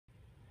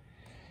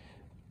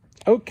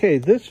Okay,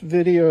 this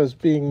video is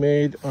being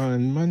made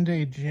on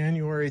Monday,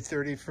 January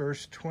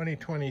 31st,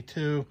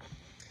 2022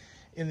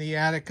 in the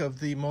attic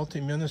of the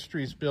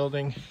Multi-Ministries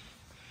building.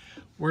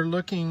 We're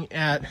looking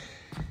at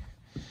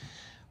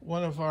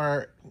one of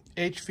our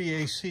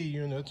HVAC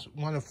units,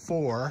 one of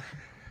 4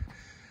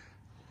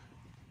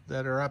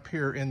 that are up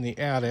here in the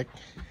attic.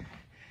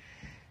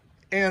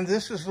 And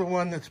this is the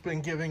one that's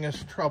been giving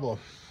us trouble.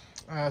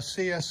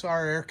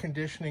 CSR Air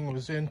Conditioning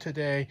was in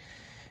today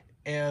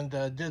and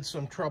did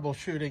some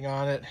troubleshooting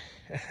on it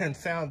and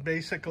found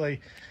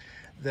basically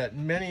that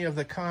many of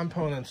the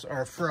components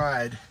are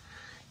fried.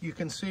 You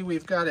can see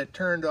we've got it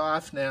turned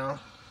off now.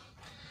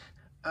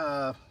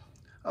 A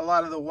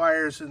lot of the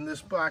wires in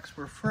this box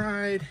were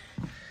fried.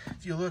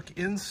 If you look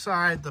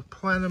inside the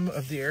plenum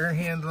of the air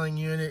handling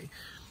unit,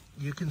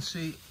 you can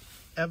see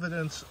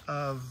evidence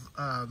of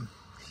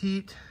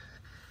heat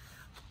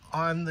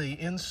on the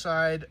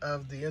inside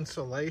of the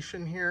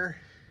insulation here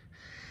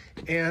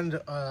and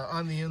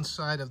on the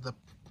inside of the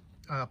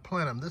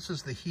plenum. This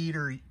is the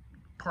heater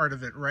part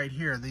of it right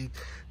here.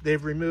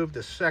 They've removed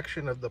a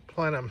section of the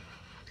plenum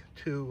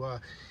to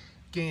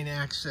gain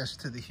access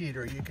to the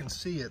heater. You can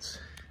see it's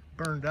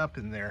burned up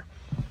in there.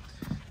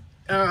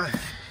 And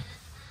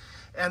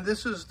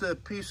this is the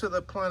piece of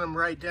the plenum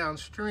right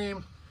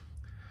downstream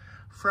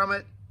from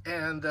it.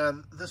 And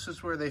this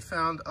is where they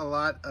found a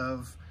lot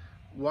of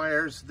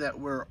wires that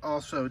were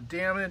also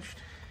damaged.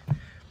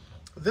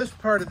 This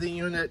part of the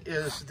unit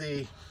is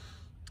the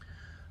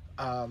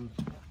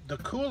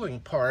cooling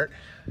part,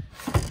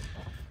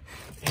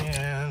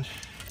 and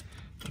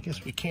I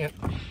guess we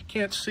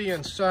can't see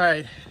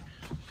inside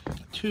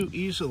too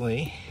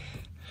easily.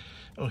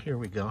 Oh, here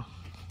we go.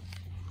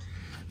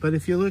 But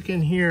if you look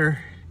in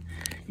here,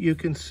 you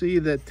can see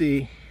that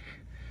the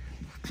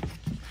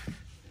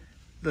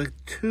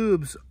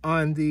tubes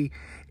on the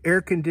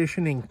air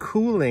conditioning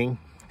cooling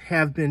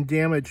have been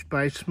damaged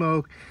by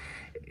smoke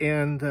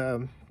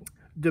and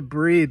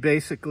debris,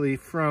 basically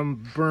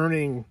from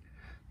burning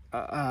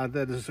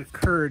that has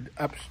occurred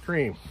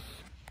upstream.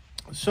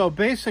 So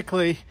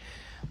basically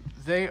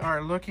they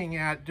are looking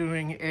at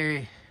doing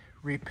a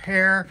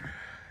repair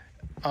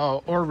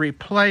or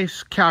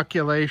replace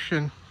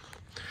calculation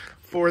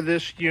for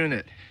this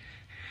unit,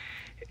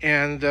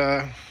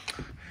 and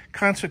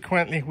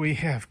consequently we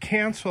have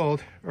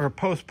canceled or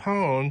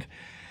postponed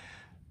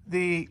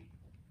the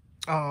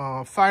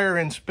fire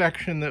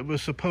inspection that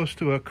was supposed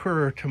to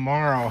occur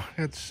tomorrow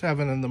at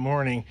 7 in the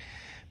morning,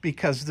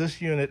 because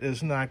this unit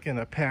is not going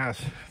to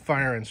pass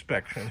fire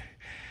inspection.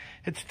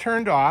 It's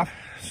turned off,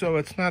 so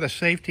it's not a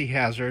safety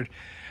hazard.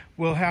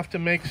 We'll have to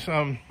make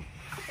some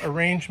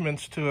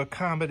arrangements to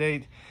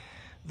accommodate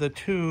the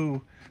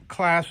 2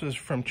 classes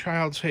from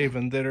Child's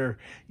Haven that are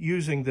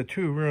using the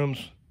 2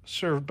 rooms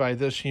served by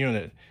this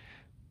unit.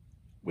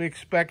 We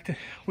expect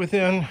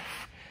within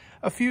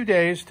a few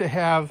days to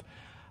have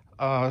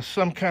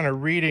some kind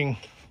of reading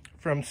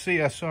from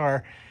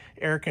CSR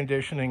Air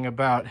Conditioning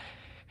about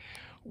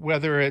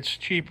whether it's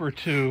cheaper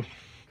to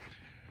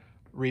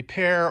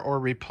repair or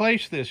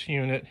replace this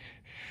unit.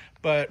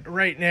 But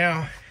right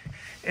now,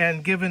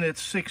 and given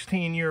its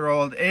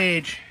 16-year-old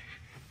age,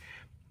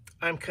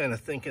 I'm kind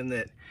of thinking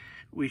that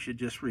we should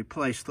just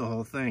replace the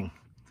whole thing.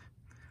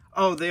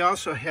 Oh, they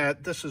also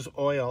had, this is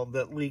oil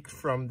that leaked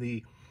from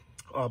the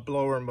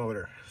blower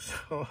motor.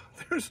 So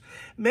there's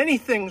many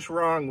things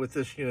wrong with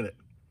this unit.